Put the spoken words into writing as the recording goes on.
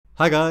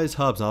Hi guys,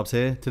 Narbs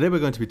here. Today we're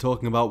going to be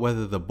talking about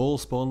whether the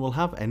Bhaalspawn will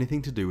have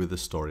anything to do with the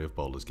story of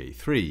Baldur's Gate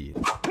 3.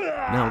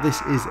 Now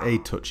this is a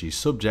touchy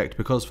subject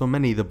because for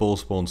many the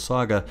Bhaalspawn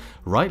saga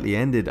rightly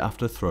ended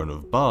after Throne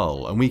of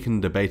Bhaal, and we can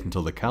debate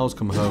until the cows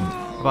come home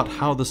about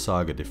how the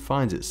saga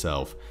defines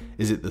itself.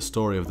 Is it the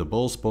story of the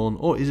Bhaalspawn,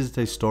 or is it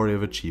a story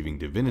of achieving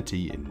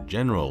divinity in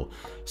general?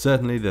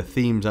 Certainly the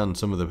themes and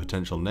some of the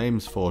potential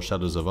names for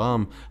Shadows of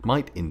Arm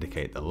might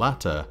indicate the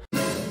latter.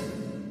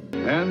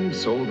 And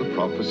so the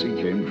prophecy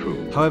came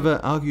true. However,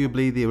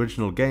 arguably the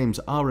original games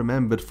are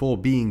remembered for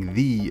being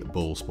the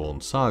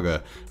Bhaalspawn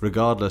saga,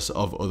 regardless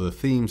of other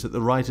themes that the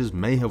writers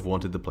may have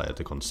wanted the player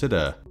to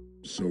consider.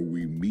 So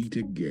we meet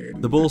again.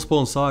 The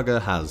Bhaalspawn saga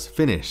has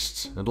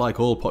finished, and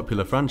like all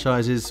popular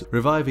franchises,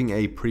 reviving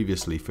a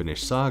previously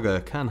finished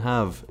saga can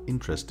have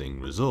interesting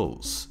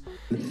results.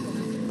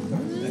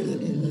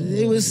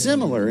 It was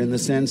similar in the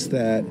sense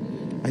that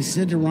I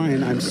said to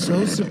Ryan, I'm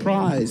so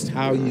surprised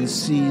how you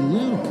see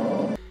Luke.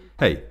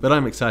 Hey, but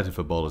I'm excited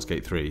for Baldur's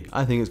Gate 3,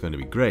 I think it's going to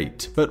be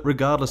great, but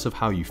regardless of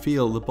how you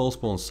feel, the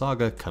Bhaalspawn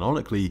saga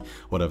canonically,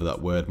 whatever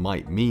that word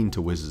might mean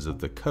to Wizards of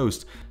the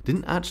Coast,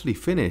 didn't actually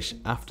finish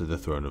after the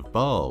Throne of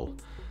Bhaal.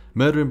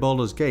 Murder in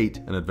Baldur's Gate,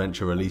 an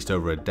adventure released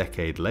over a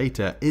decade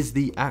later, is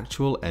the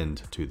actual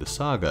end to the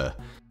saga.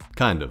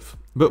 Kind of,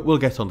 but we'll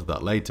get onto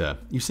that later.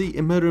 You see,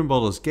 in Murder in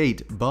Baldur's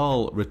Gate,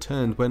 Bhaal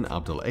returned when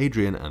Abdul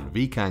Adrian and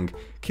Vikang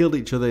killed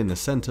each other in the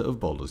centre of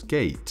Baldur's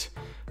Gate.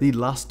 The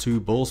last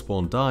two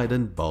Bhaalspawn died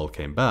and Bhaal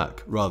came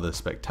back, rather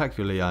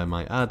spectacularly I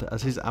might add,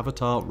 as his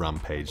avatar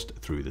rampaged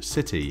through the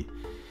city.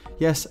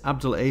 Yes,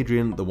 Abdul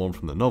Adrian, the one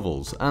from the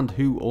novels, and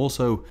who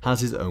also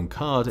has his own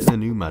card in the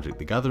new Magic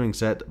the Gathering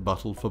set,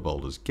 Battle for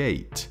Baldur's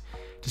Gate.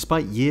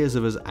 Despite years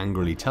of us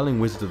angrily telling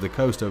Wizards of the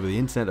Coast over the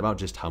internet about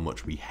just how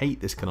much we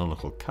hate this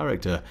canonical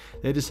character,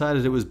 they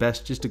decided it was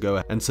best just to go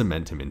ahead and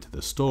cement him into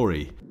the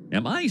story.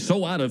 Am I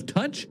so out of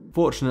touch?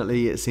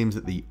 Fortunately, it seems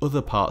that the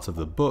other parts of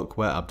the book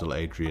where Abdul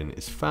Adrian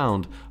is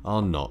found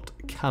are not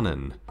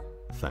canon.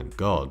 Thank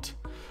God.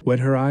 When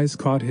her eyes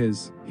caught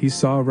his, he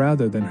saw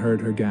rather than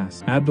heard her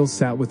gasp. Abdul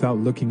sat without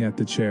looking at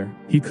the chair.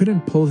 He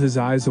couldn't pull his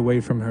eyes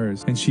away from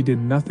hers, and she did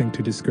nothing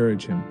to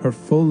discourage him. Her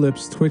full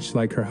lips twitched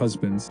like her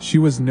husband's. She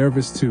was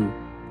nervous too,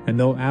 and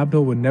though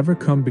Abdul would never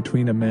come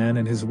between a man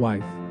and his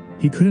wife,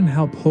 he couldn't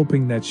help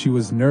hoping that she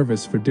was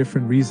nervous for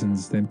different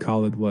reasons than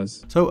Khalid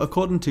was. So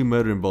according to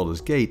Murder in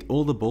Baldur's Gate,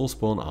 all the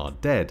Bhaalspawn are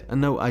dead,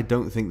 and no, I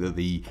don't think that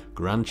the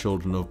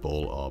grandchildren of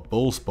Bhaal are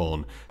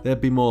Bhaalspawn.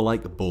 They'd be more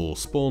like Bhaal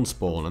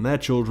Spawn, and their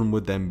children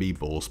would then be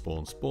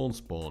Bhaalspawn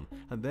Spawn,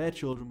 and their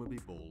children would be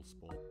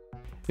Bhaalspawn.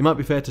 It might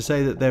be fair to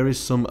say that there is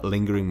some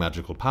lingering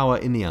magical power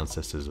in the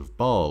ancestors of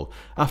Bhaal.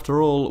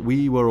 After all,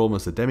 we were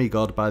almost a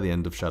demigod by the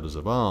end of Shadows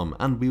of Arm,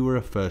 and we were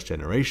a first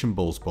generation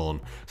Bhaalspawn,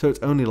 so it's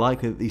only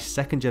likely that the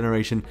second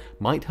generation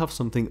might have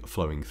something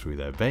flowing through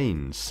their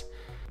veins.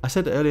 I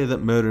said earlier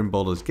that Murder in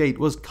Baldur's Gate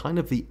was kind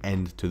of the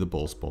end to the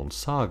Bhaalspawn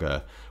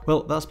saga.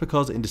 Well, that's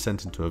because in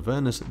Descent into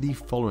Avernus, the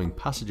following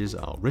passages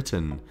are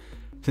written.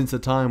 Since the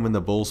time when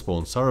the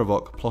Bhaalspawn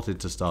Sarevok plotted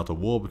to start a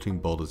war between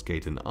Baldur's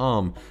Gate and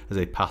Arm as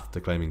a path to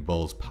claiming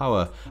Bhaal's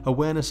power,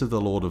 awareness of the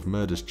Lord of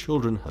Murder's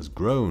children has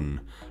grown.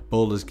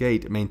 Baldur's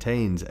Gate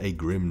maintains a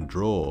grim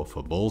draw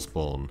for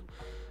Bhaalspawn.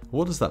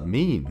 What does that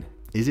mean?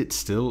 Is it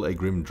still a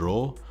grim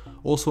draw?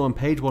 Also on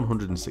page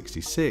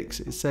 166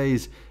 it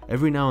says,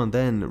 every now and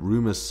then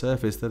rumours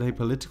surface that a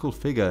political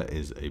figure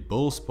is a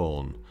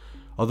Bhaalspawn.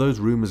 Are those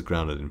rumours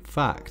grounded in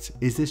fact?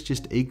 Is this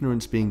just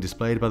ignorance being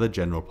displayed by the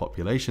general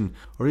population,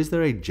 or is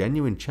there a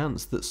genuine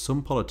chance that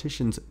some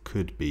politicians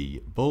could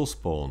be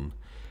Bhaalspawn?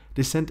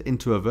 Descent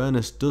into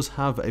Avernus does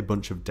have a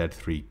bunch of Dead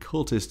 3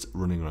 cultists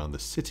running around the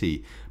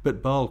city,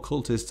 but Bhaal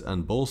cultists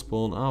and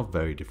Bhaalspawn are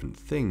very different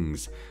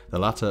things. The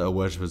latter are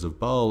worshippers of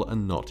Bhaal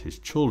and not his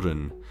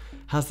children.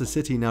 Has the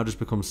city now just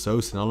become so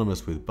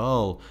synonymous with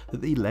Bhaal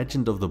that the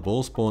legend of the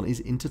Bhaalspawn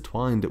is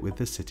intertwined with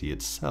the city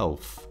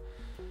itself?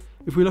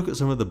 If we look at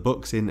some of the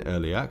books in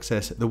early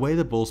access, the way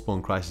the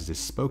Bhaalspawn crisis is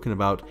spoken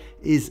about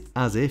is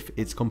as if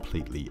it's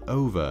completely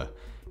over.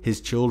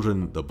 His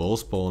children, the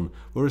Bhaalspawn,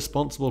 were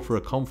responsible for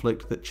a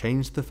conflict that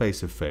changed the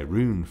face of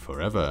Faerûn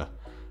forever.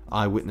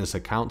 Eyewitness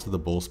accounts of the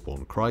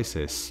Bhaalspawn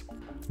crisis.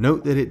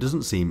 Note that it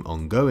doesn't seem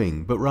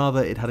ongoing, but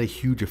rather it had a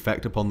huge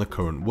effect upon the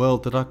current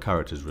world that our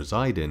characters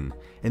reside in.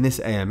 In this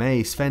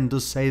AMA, Sven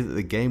does say that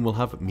the game will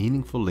have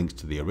meaningful links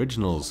to the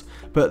originals,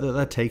 but that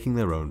they're taking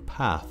their own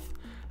path.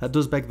 That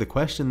does beg the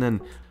question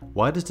then,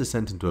 why does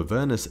Descent into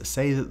Avernus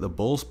say that the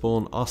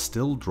Bhaalspawn are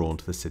still drawn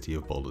to the city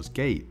of Baldur's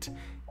Gate?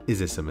 Is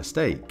this a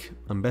mistake?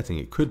 I'm betting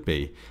it could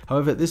be.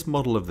 However, this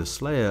model of the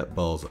Slayer,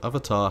 Bhaal's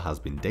avatar, has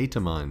been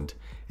data-mined.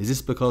 Is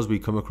this because we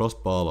come across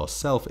Bhaal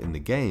ourselves in the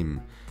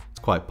game?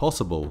 It's quite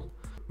possible.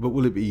 But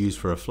will it be used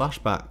for a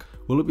flashback?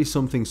 Will it be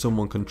something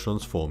someone can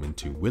transform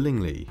into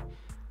willingly?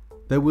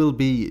 There will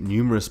be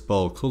numerous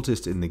Bhaal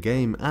cultists in the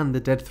game, and the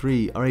Dead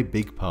 3 are a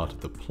big part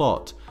of the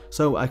plot,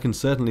 so I can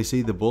certainly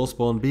see the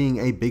Bhaalspawn being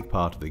a big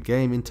part of the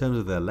game in terms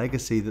of their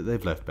legacy that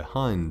they've left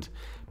behind,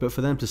 but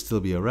for them to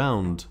still be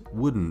around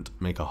wouldn't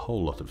make a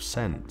whole lot of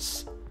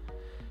sense.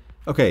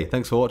 Okay,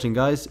 thanks for watching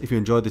guys. If you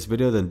enjoyed this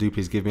video then do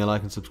please give me a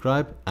like and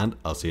subscribe, and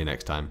I'll see you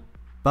next time.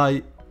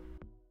 Bye!